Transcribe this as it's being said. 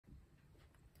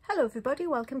Hello everybody,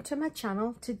 welcome to my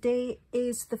channel. Today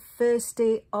is the first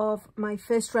day of my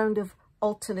first round of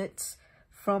alternates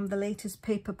from the latest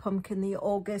Paper Pumpkin, the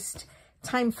August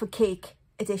Time for Cake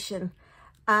edition.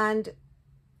 And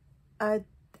I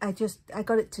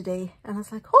got it today and I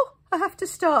was like, oh, I have to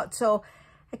start. So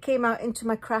I came out into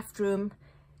my craft room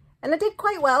and I did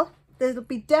quite well. There'll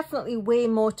be definitely way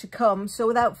more to come. So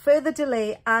without further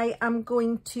delay, I am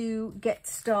going to get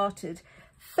started.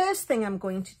 First thing I'm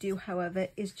going to do, however,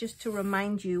 is just to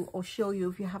remind you or show you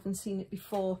if you haven't seen it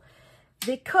before.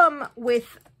 They come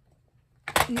with,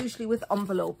 usually with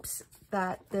envelopes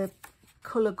that the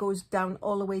colour goes down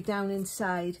all the way down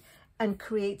inside and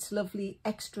creates lovely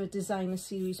extra designer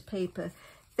series paper.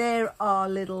 There are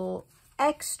little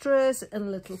extras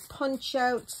and little punch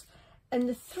outs. And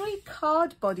the 3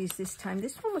 card bodies this time,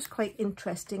 this one was quite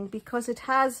interesting because it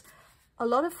has a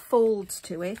lot of folds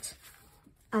to it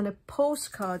and a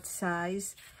postcard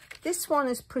size. This one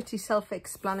is pretty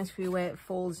self-explanatory where it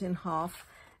folds in half,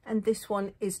 and this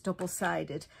one is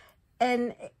double-sided.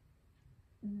 And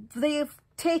they've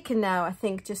taken now, I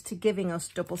think, just to giving us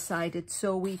double-sided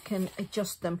so we can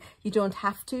adjust them. You don't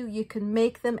have to. You can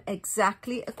make them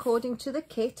exactly according to the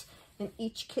kit, and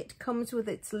each kit comes with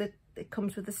its it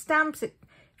comes with the stamps. If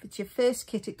it's your first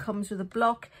kit, it comes with a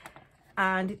block,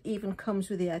 and it even comes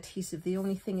with the adhesive. The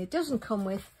only thing it doesn't come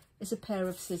with is a pair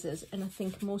of scissors, and I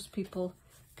think most people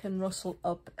can rustle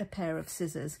up a pair of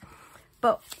scissors.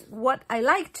 But what I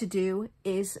like to do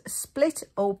is split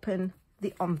open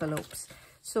the envelopes.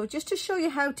 So just to show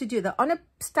you how to do that, on a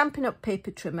Stampin' Up!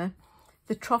 Paper trimmer,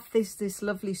 the trough is this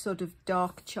lovely sort of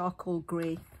dark charcoal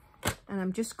grey, and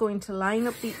I'm just going to line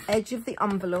up the edge of the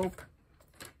envelope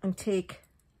and take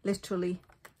literally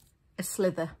a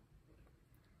slither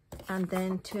and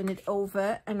then turn it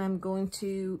over, and I'm going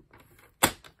to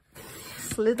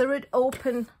slither it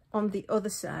open on the other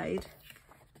side,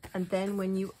 and then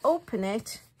when you open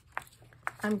it,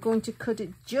 I'm going to cut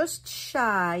it just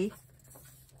shy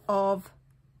of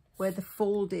where the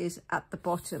fold is at the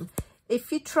bottom.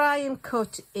 If you try and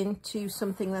cut into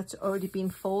something that's already been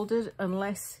folded,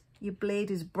 unless your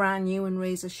blade is brand new and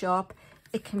razor sharp,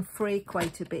 it can fray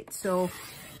quite a bit. So,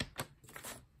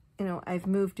 you know, I've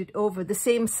moved it over the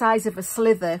same size of a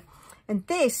slither. And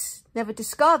this, never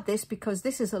discard this, because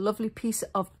this is a lovely piece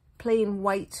of plain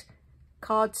white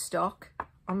cardstock,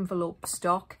 envelope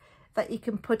stock, that you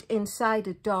can put inside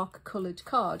a dark coloured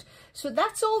card. So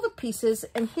that's all the pieces,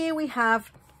 and here we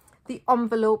have the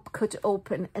envelope cut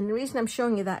open. And the reason I'm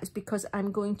showing you that is because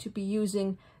I'm going to be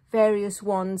using various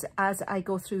ones as I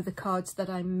go through the cards that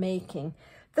I'm making.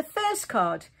 The first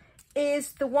card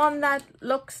is the one that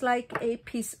looks like a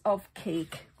piece of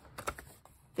cake,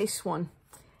 this one.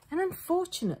 And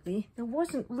unfortunately, there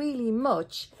wasn't really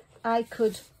much I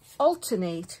could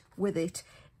alternate with it.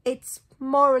 It's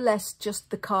more or less just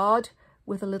the card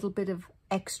with a little bit of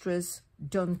extras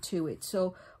done to it.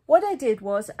 So what I did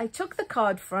was I took the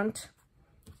card front,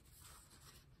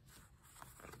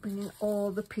 bringing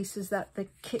all the pieces that the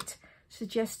kit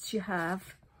suggests you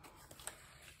have.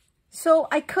 So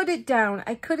I cut it down.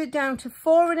 I cut it down to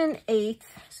 4 1/8,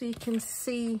 so you can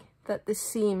see that the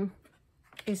seam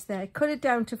is there. I cut it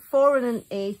down to 4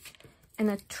 1/8, and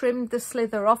I trimmed the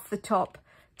slither off the top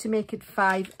to make it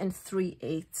 5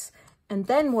 3/8. And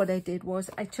then what I did was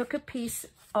I took a piece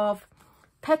of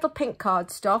petal pink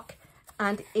cardstock,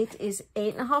 and it is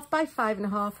 8.5 by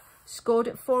 5.5, scored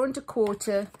at 4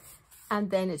 1/4,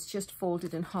 and then it's just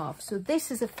folded in half. So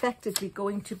this is effectively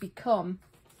going to become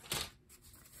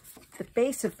the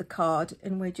base of the card,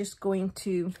 and we're just going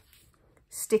to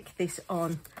stick this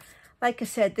on. Like I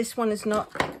said, this one is not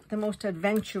the most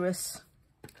adventurous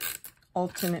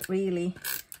alternate, really.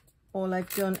 All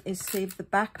I've done is save the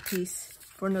back piece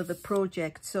for another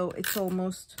project. So it's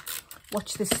almost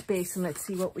watch this space and let's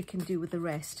see what we can do with the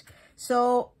rest.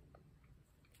 So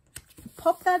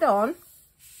pop that on.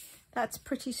 That's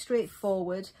pretty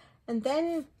straightforward. And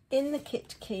then in the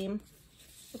kit came,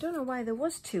 I don't know why there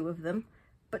was 2 of them,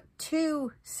 but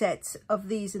 2 sets of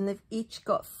these, and they've each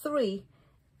got 3.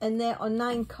 And there are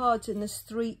 9 cards, and there's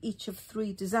 3 each of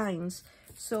 3 designs.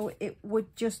 So it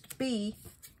would just be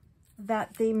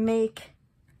that they make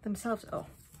themselves. Oh,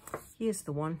 here's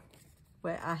the one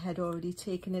where I had already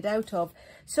taken it out of.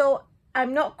 So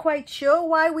I'm not quite sure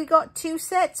why we got 2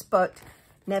 sets, but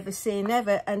never say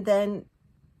never. And then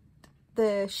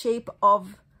the shape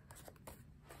of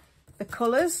the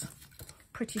colours,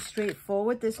 pretty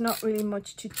straightforward. There's not really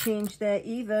much to change there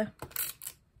either.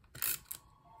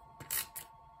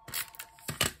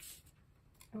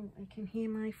 Oh, I can hear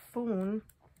my phone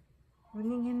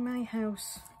ringing in my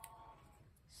house.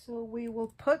 So we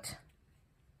will put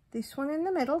this one in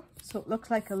the middle, so it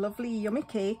looks like a lovely yummy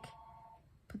cake.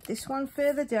 Put this one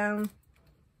further down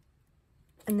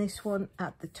and this one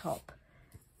at the top.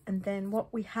 And then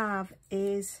what we have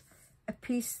is a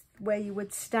piece where you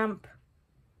would stamp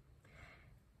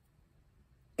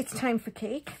 "It's time for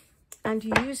cake," and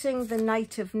you're using the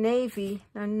Night of Navy.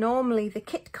 Now normally the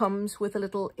kit comes with a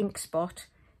little ink spot,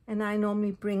 and I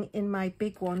normally bring in my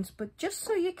big ones, but just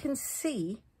so you can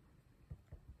see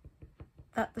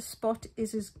that the spot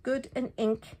is as good an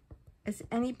ink as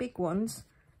any big ones,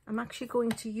 I'm actually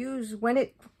going to use, when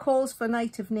it calls for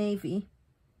Night of Navy,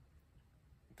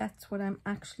 that's what I'm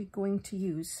actually going to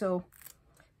use. So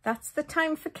that's the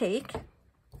time for cake.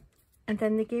 And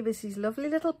then they gave us these lovely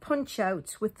little punch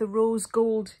outs with the rose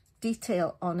gold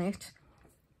detail on it.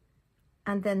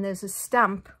 And then there's a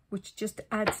stamp which just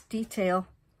adds detail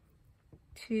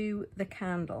to the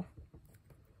candle.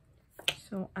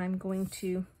 So I'm going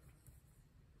to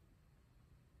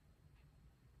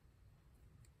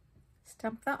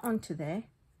stamp that onto there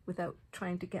without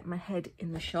trying to get my head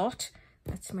in the shot.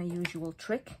 That's my usual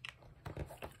trick.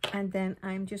 And then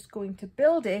I'm just going to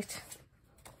build it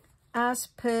as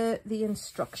per the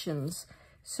instructions.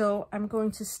 So I'm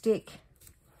going to stick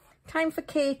 "Time for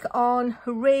Cake" on,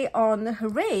 "Hooray" on. The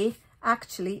 "Hooray"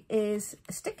 actually is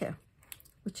a sticker,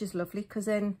 which is lovely because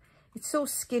then it's so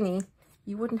skinny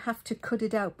you wouldn't have to cut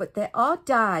it out. But there are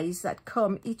dies that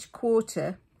come each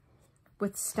quarter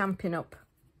with Stampin' Up!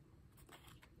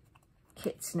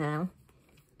 Kits now,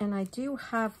 and I do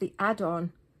have the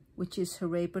add-on, which is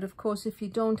 "Hooray," but of course if you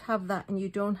don't have that and you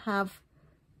don't have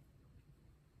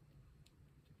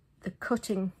the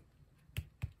cutting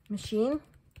machine,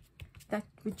 that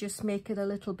would just make it a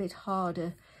little bit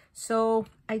harder. So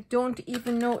I don't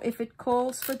even know if it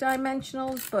calls for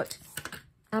dimensionals, but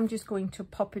I'm just going to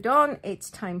pop it on. "It's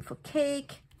time for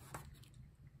cake."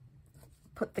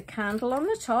 Put the candle on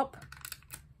the top.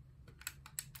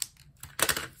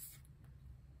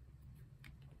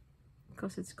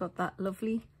 Because it's got that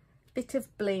lovely bit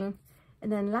of bling.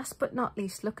 And then last but not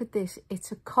least, look at this.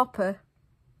 It's a copper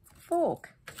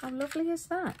fork. How lovely is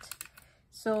that?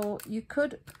 So you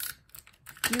could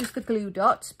use the glue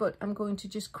dots, but I'm going to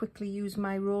just quickly use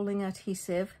my rolling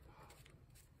adhesive.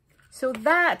 So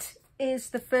that is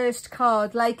the first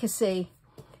card. Like I say,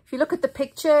 if you look at the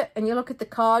picture and you look at the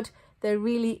card, there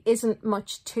really isn't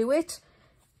much to it.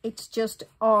 It's just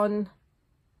on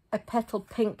a petal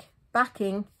pink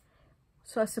backing.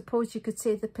 So I suppose you could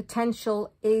say the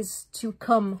potential is to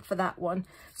come for that one.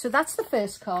 So that's the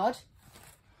first card.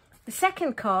 The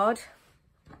second card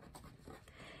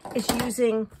is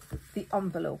using the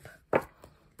envelope.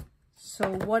 So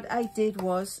what I did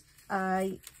was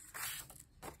I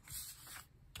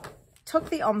took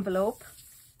the envelope.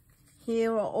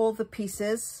 Here are all the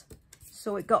pieces.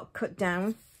 So it got cut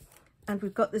down. And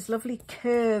we've got this lovely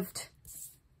curved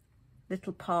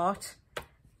little part.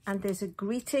 And there's a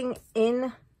greeting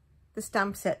in the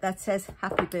stamp set that says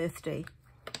 "Happy Birthday."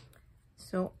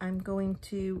 So I'm going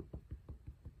to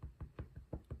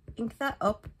ink that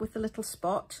up with a little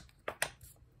spot.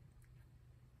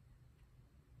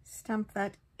 Stamp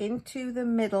that into the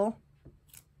middle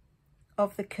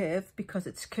of the curve because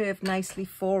it's curved nicely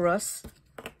for us.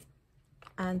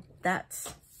 And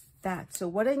that's that. So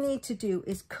what I need to do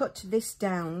is cut this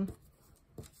down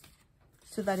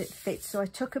so that it fits. So I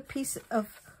took a piece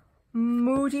of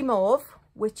Moody Mauve,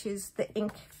 which is the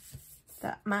ink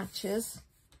that matches,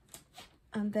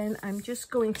 and then I'm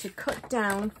just going to cut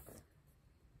down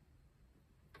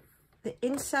the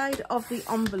inside of the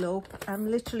envelope.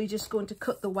 I'm literally just going to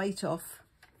cut the white off,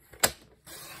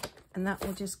 and that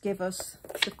will just give us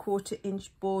the 1/4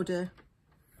 inch border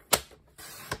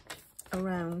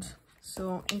around.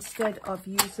 So instead of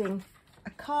using a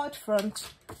card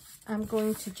front, I'm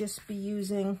going to just be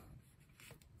using,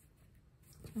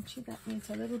 actually that needs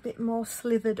a little bit more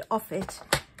slithered off it,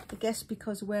 I guess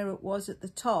because where it was at the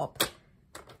top,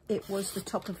 it was the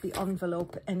top of the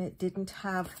envelope and it didn't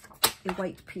have a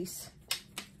white piece.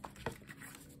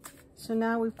 So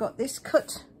now we've got this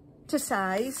cut to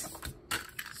size.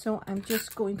 So I'm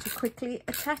just going to quickly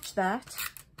attach that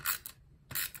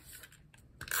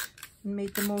and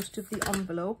make the most of the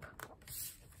envelope.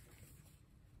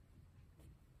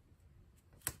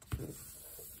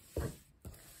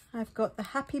 I've got the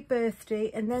happy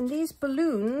birthday, and then these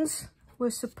balloons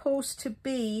were supposed to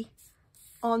be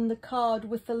on the card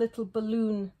with the little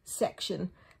balloon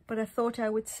section, but I thought I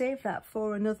would save that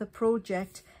for another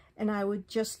project and I would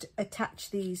just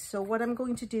attach these. So what I'm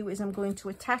going to do is I'm going to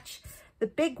attach the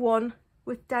big one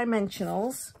with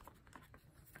dimensionals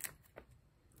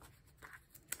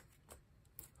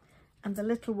and the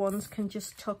little ones can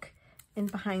just tuck in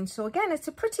behind. So again, it's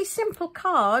a pretty simple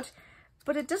card,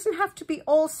 but it doesn't have to be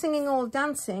all singing, all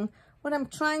dancing. What I'm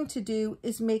trying to do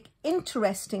is make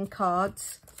interesting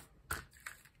cards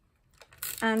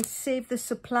and save the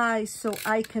supplies so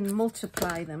I can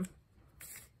multiply them.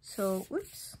 So,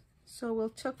 whoops. So we'll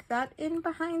tuck that in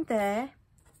behind there.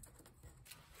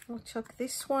 We'll tuck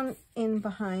this one in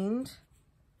behind.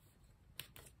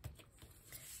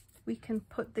 We can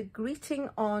put the greeting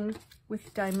on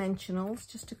with dimensionals,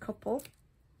 just a couple.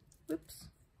 Whoops.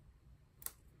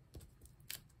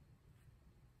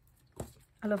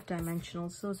 I love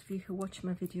dimensionals. Those of you who watch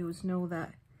my videos know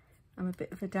that I'm a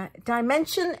bit of a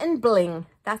dimension and bling.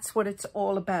 That's what it's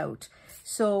all about.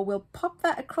 So we'll pop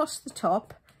that across the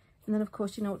top. And then, of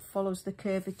course, you know, it follows the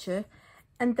curvature.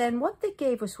 And then what they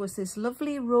gave us was this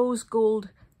lovely rose gold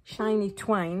shiny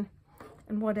twine.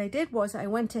 And what I did was I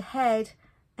went ahead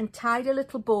and tied a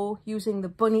little bow using the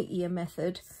bunny ear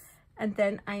method. And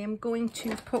then I am going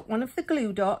to put one of the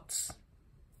glue dots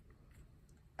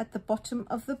at the bottom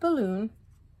of the balloon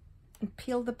and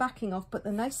peel the backing off. But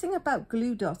the nice thing about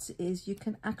glue dots is you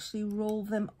can actually roll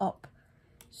them up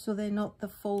so they're not the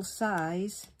full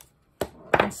size,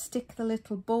 and stick the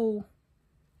little bow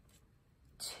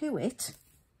to it.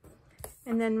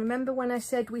 And then remember when I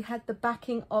said we had the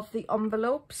backing of the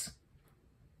envelopes,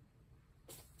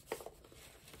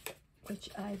 which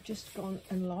I've just gone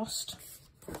and lost.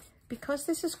 Because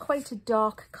this is quite a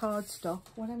dark cardstock,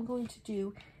 what I'm going to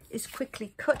do is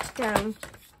quickly cut down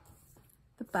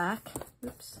the back.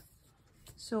 Oops.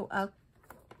 So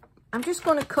I'm just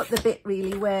going to cut the bit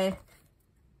really where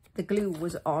the glue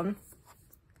was on.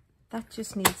 That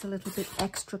just needs a little bit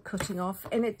extra cutting off,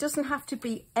 and it doesn't have to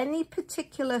be any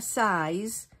particular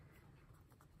size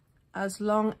as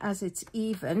long as it's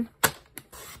even.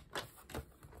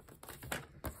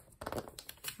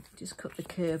 Just cut the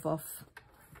curve off.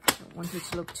 Don't want it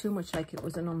to look too much like it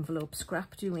was an envelope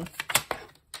scrap, do we?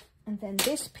 And then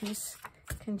this piece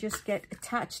can just get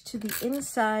attached to the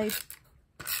inside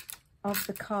of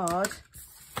the card,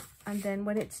 and then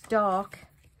when it's dark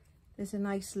there's a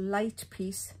nice light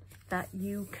piece that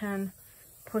you can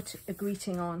put a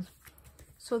greeting on.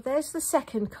 So there's the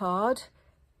second card.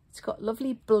 It's got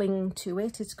lovely bling to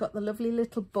it. It's got the lovely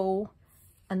little bow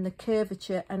and the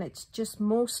curvature, and it's just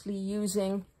mostly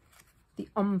using the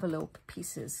envelope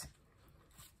pieces.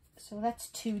 So that's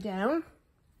 2 down.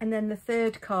 And then the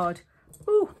third card.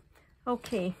 Ooh,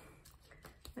 okay.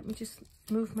 Let me just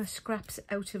move my scraps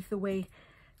out of the way.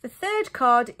 The third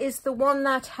card is the one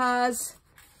that has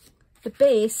the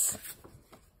base,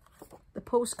 the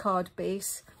postcard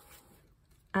base,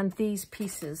 and these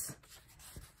pieces.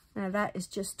 Now that is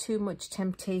just too much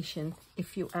temptation,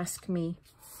 if you ask me.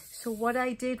 So what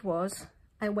I did was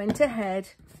I went ahead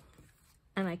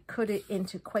and I cut it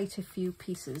into quite a few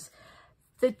pieces.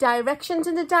 The directions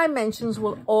and the dimensions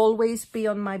will always be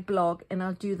on my blog, and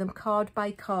I'll do them card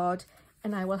by card,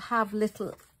 and I will have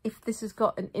little, if this has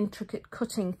got an intricate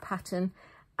cutting pattern,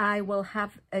 I will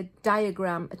have a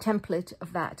diagram, a template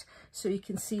of that, so you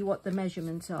can see what the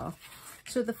measurements are.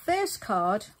 So the first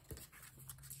card,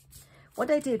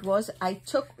 what I did was I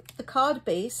took the card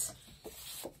base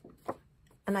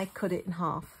and I cut it in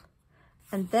half.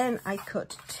 And then I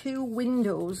cut 2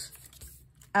 windows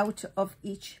out of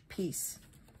each piece.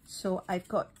 So I've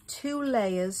got 2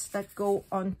 layers that go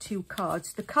on 2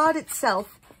 cards. The card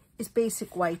itself is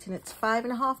basic white, and it's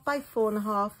 5.5 by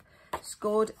 4.5,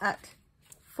 scored at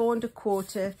 4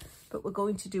 1/4, but we're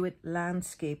going to do it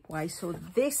landscape wise. So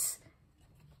this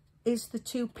is the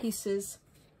 2 pieces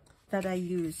that I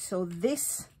use. So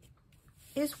this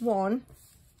is one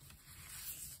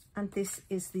and this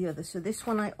is the other. So this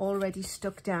one I already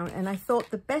stuck down, and I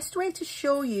thought the best way to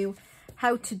show you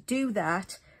how to do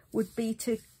that would be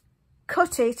to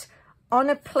cut it on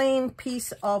a plain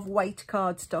piece of white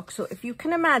cardstock. So if you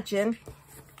can imagine,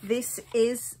 this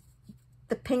is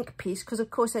the pink piece, because of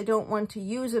course I don't want to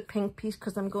use a pink piece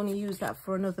because I'm going to use that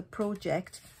for another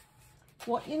project.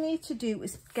 What you need to do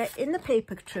is get in the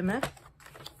paper trimmer,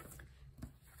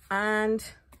 and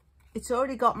it's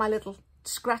already got my little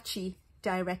scratchy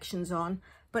directions on,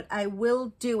 but I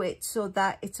will do it so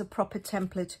that it's a proper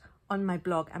template on my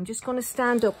blog. I'm just going to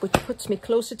stand up, which puts me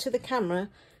closer to the camera,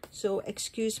 so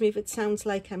excuse me if it sounds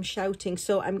like I'm shouting.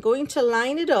 So I'm going to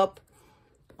line it up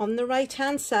on the right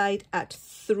hand side at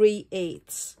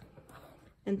 3/8,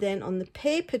 and then on the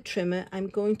paper trimmer I'm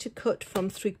going to cut from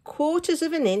 3/4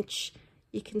 of an inch,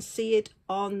 you can see it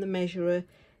on the measurer,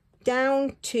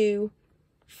 down to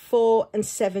 4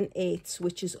 7/8,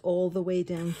 which is all the way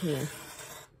down here.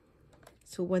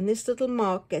 So when this little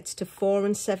mark gets to 4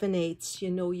 7/8, you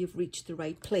know you've reached the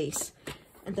right place.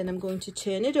 And then I'm going to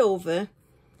turn it over,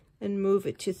 and move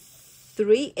it to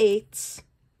 3/8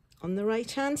 on the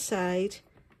right hand side.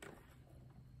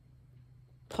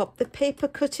 Pop the paper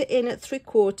cutter in at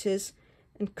 3/4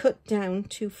 and cut down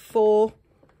to 4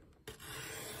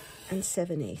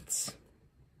 7/8.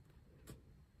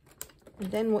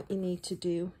 And then what you need to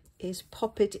do is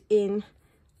pop it in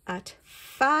at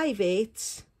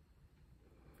 5/8,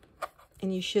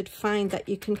 and you should find that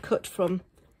you can cut from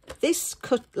this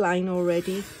cut line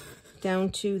already down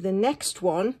to the next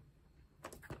one.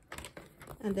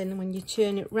 And then when you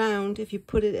turn it round, if you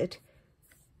put it at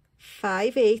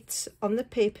 5/8 on the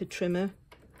paper trimmer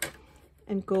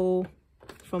and go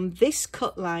from this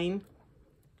cut line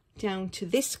down to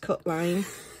this cut line,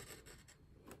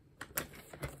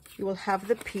 you will have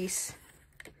the piece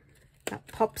that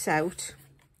pops out.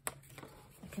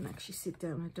 I can actually sit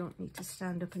down. I don't need to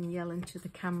stand up and yell into the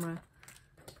camera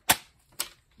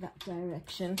that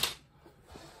direction.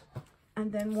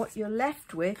 And then what you're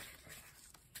left with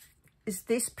is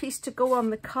this piece to go on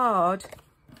the card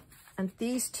and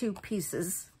these two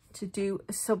pieces to do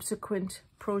a subsequent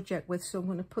project with. So I'm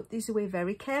going to put these away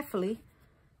very carefully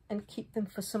and keep them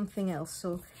for something else.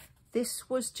 So this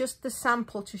was just the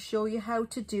sample to show you how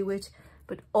to do it,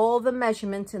 but all the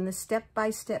measurements and the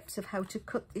step-by-steps of how to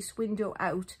cut this window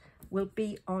out will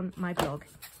be on my blog.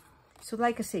 So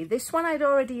like I say, this one I'd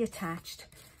already attached.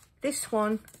 This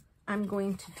one I'm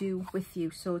going to do with you.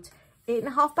 So it's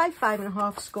 8.5 by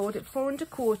 5.5, scored at 4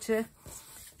 1/4,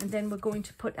 and then we're going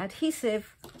to put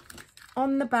adhesive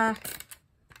on the back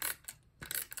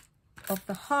of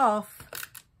the half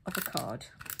of a card.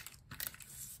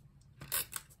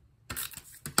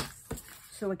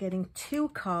 So we're getting 2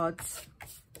 cards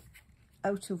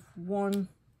out of 1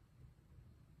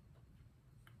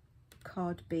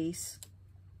 card base,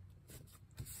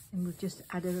 and we've just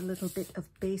added a little bit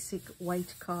of basic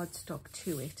white cardstock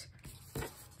to it.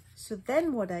 So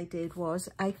then what I did was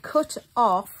I cut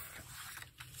off,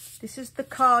 this is the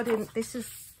card in, this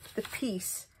is the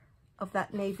piece of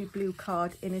that navy blue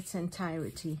card in its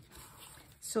entirety.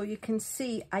 So you can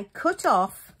see I cut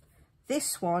off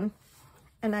this one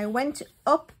and I went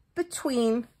up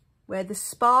between where the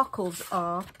sparkles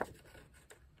are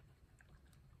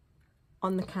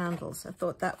on the candles. I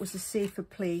thought that was a safer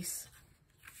place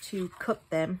to cut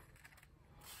them.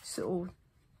 So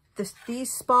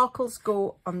these sparkles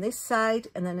go on this side,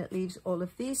 and then it leaves all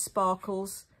of these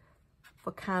sparkles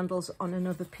for candles on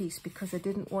another piece, because I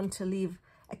didn't want to leave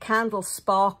a candle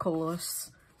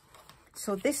sparkleless.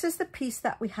 So this is the piece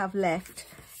that we have left,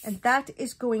 and that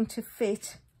is going to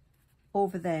fit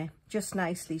over there just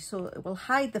nicely. So it will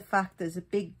hide the fact there's a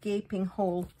big gaping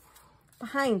hole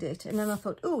behind it. And then I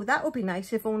thought, oh, that would be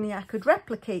nice if only I could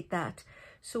replicate that.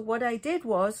 So what I did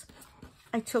was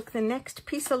I took the next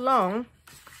piece along,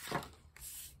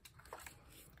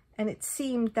 and it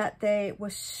seemed that there were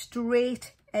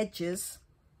straight edges.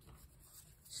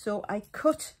 So I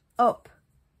cut up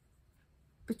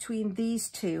between these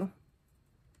two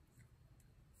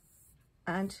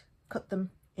and cut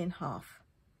them in half.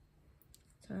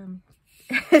 So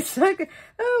it's like,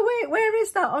 oh wait, where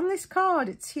is that on this card?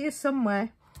 It's here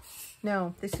somewhere.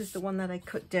 No, this is the one that I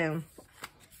cut down.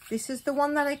 This is the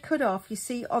one that I cut off. You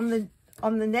see on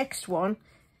the next one,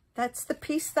 that's the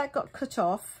piece that got cut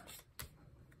off.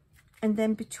 And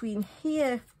then between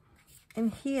here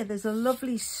and here, there's a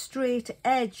lovely straight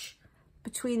edge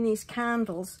between these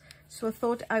candles. So I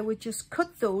thought I would just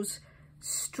cut those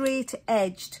straight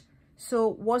edged,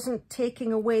 so it wasn't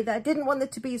taking away that. I didn't want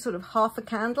it to be sort of half a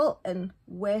candle and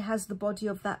where has the body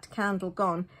of that candle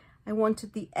gone. I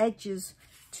wanted the edges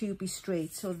to be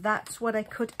straight. So that's what I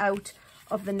cut out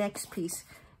of the next piece.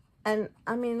 And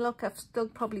I mean, look, I've still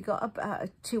probably got about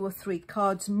 2 or 3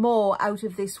 cards more out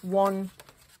of this one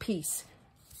piece.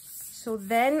 So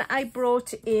then I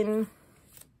brought in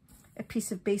a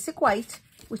piece of basic white,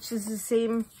 which is the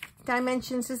same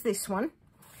dimensions as this one,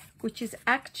 which is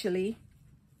actually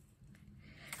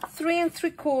 3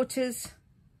 3/4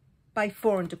 by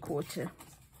 4 1/4.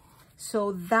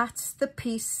 So that's the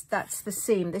piece that's the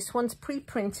same. This one's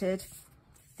pre-printed.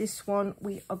 This one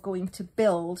we are going to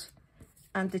build,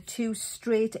 and the 2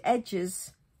 straight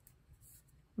edges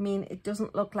mean it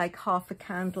doesn't look like half a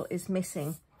candle is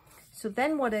missing. So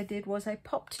then what I did was I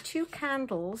popped 2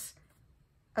 candles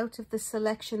out of the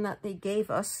selection that they gave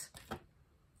us,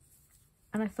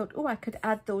 and I thought, oh, I could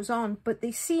add those on, but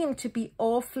they seem to be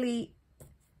awfully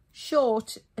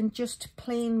short and just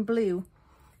plain blue.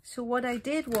 So what I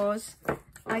did was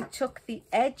I took the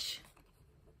edge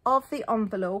of the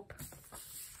envelope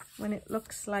when it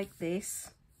looks like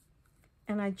this,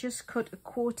 and I just cut a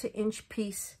 1/4 inch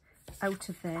piece out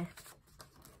of there.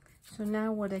 So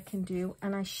now what I can do,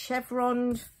 and I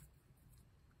chevroned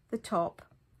the top.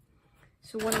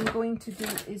 So what I'm going to do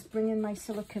is bring in my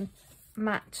silicone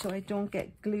mat so I don't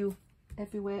get glue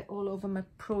everywhere all over my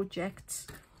projects.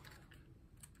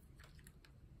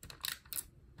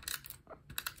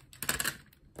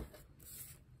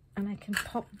 And I can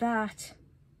pop that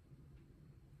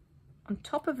on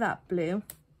top of that blue,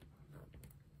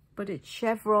 but it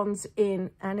chevrons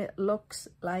in and it looks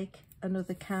like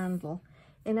another candle.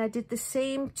 And I did the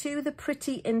same to the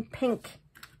Pretty in Pink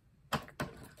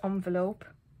envelope.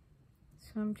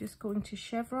 So I'm just going to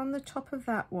chevron the top of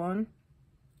that one.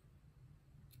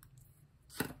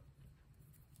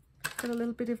 Put a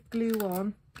little bit of glue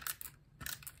on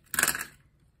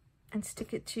and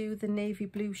stick it to the navy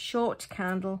blue short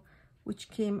candle which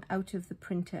came out of the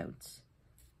printouts.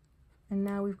 And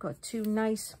now we've got two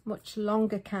nice, much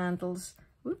longer candles,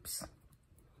 whoops,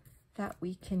 that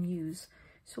we can use.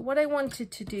 So what I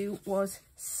wanted to do was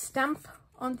stamp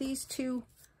on these two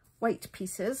white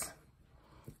pieces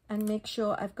and make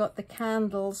sure I've got the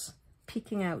candles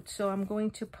peeking out. So I'm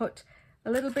going to put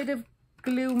a little bit of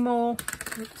glue more,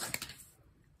 oops,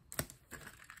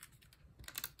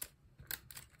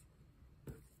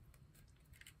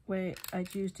 where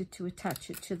I'd used it to attach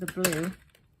it to the blue.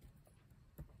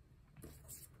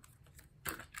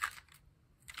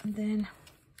 And then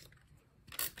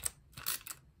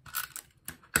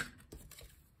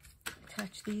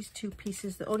attach these two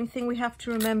pieces. The only thing we have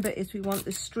to remember is we want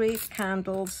the straight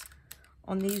candles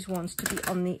on these ones to be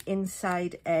on the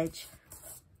inside edge.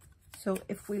 So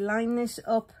if we line this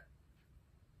up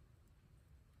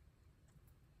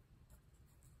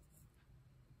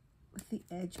with the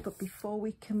edge, but before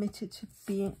we commit it to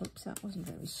being, oops, that wasn't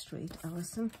very straight,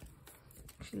 Alyson.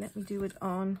 Actually, let me do it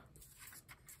on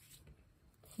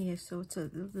here so it's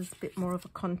there's a bit more of a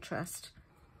contrast.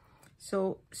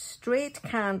 So straight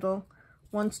candle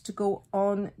wants to go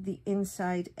on the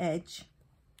inside edge,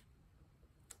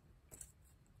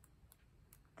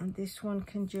 and this one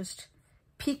can just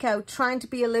peek out, trying to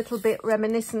be a little bit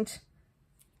reminiscent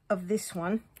of this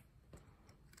one.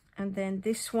 And then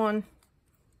this one,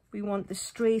 we want the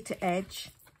straight edge,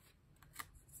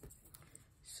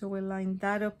 so we'll line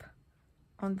that up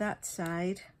on that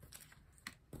side,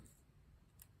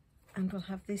 and we'll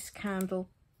have this candle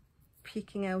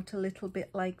peeking out a little bit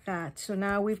like that. So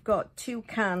now we've got two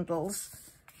candles,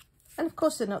 and of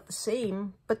course they're not the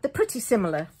same, but they're pretty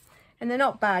similar, and they're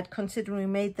not bad considering we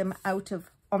made them out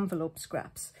of envelope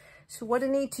scraps. So what I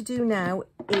need to do now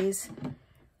is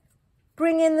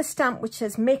bring in the stamp which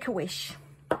says Make a Wish,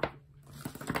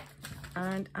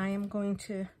 and I am going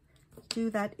to do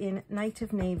that in Night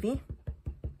of Navy.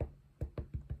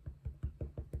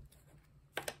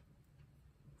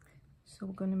 So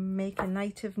we're going to make a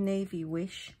Night of Navy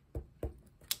wish.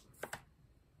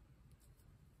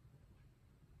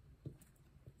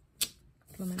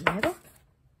 Put them in the middle.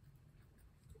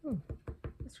 Oh,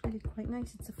 that's really quite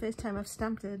nice. It's the first time I've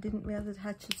stamped it. I didn't realise it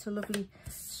had such a lovely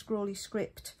scrolly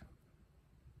script.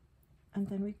 And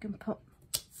then we can put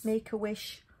Make a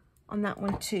Wish on that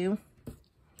one too.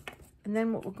 And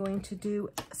then what we're going to do,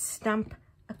 stamp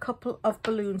a couple of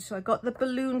balloons. So I got the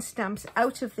balloon stamps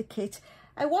out of the kit.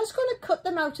 I was going to cut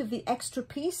them out of the extra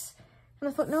piece, and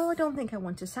I thought, no, I don't think I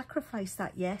want to sacrifice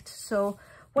that yet. So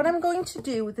what I'm going to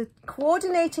do with the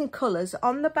coordinating colours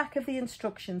on the back of the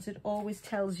instructions, it always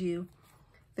tells you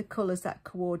the colours that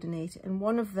coordinate. And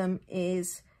one of them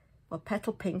is, well,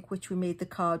 Petal Pink, which we made the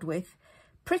card with,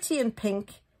 Pretty in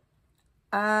Pink,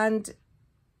 and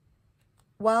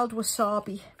Wild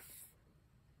Wasabi.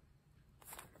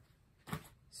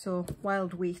 So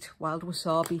Wild Wheat, Wild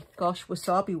Wasabi. Gosh,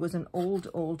 wasabi was an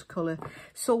old colour.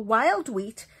 So Wild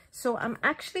Wheat. So I'm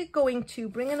actually going to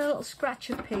bring in a little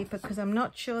scratch of paper because I'm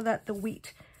not sure that the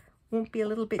wheat won't be a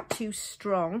little bit too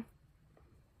strong.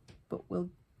 But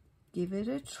we'll give it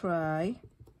a try.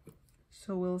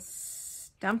 So we'll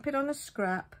stamp it on a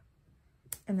scrap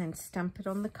and then stamp it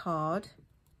on the card.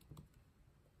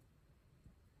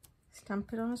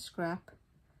 Stamp it on a scrap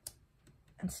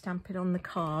and stamp it on the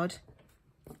card.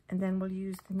 And then we'll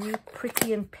use the new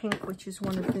Pretty in Pink, which is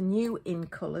one of the new in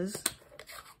colours.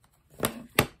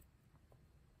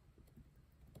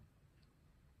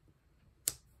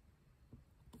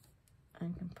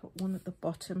 And can put one at the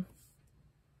bottom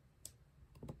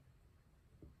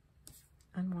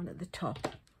and one at the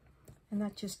top. And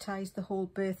that just ties the whole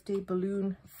birthday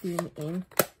balloon theme in.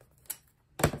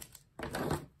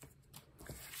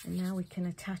 And now we can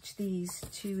attach these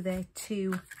to their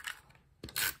two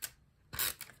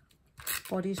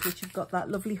bodies, which have got that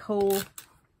lovely hole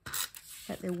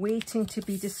that they're waiting to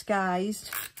be disguised.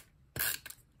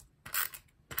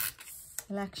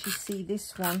 You'll actually see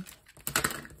this one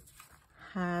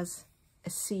has a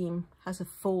seam, has a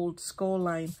fold score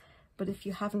line. But if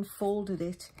you haven't folded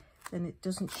it, then it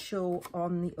doesn't show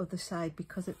on the other side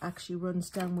because it actually runs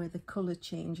down where the colour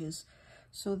changes.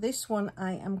 So this one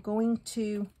I am going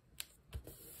to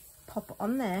pop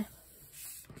on there.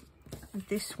 And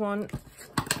this one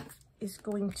is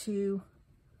going to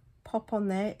pop on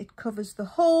there. It covers the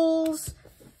holes.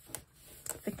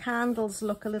 The candles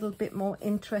look a little bit more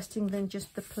interesting than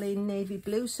just the plain navy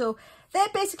blue. So they're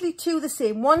basically two the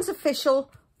same. One's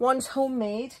official, one's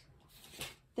homemade.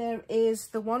 There is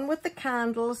the one with the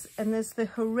candles, and there's the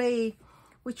Hooray,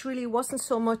 which really wasn't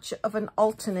so much of an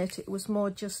alternate. It was more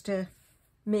just a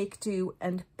make do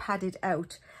and pad it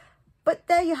out. But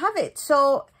there you have it.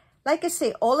 So like I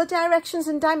say, all the directions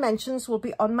and dimensions will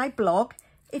be on my blog.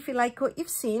 If you like what you've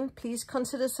seen, please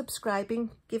consider subscribing,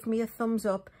 give me a thumbs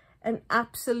up, and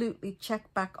absolutely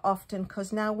check back often,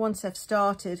 because now once I've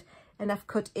started and I've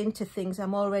cut into things,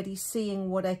 I'm already seeing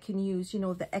what I can use, you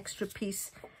know, the extra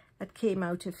piece that came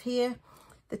out of here.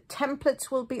 The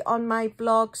templates will be on my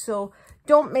blog, so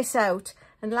don't miss out.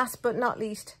 And last but not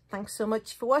least, thanks so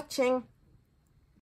much for watching.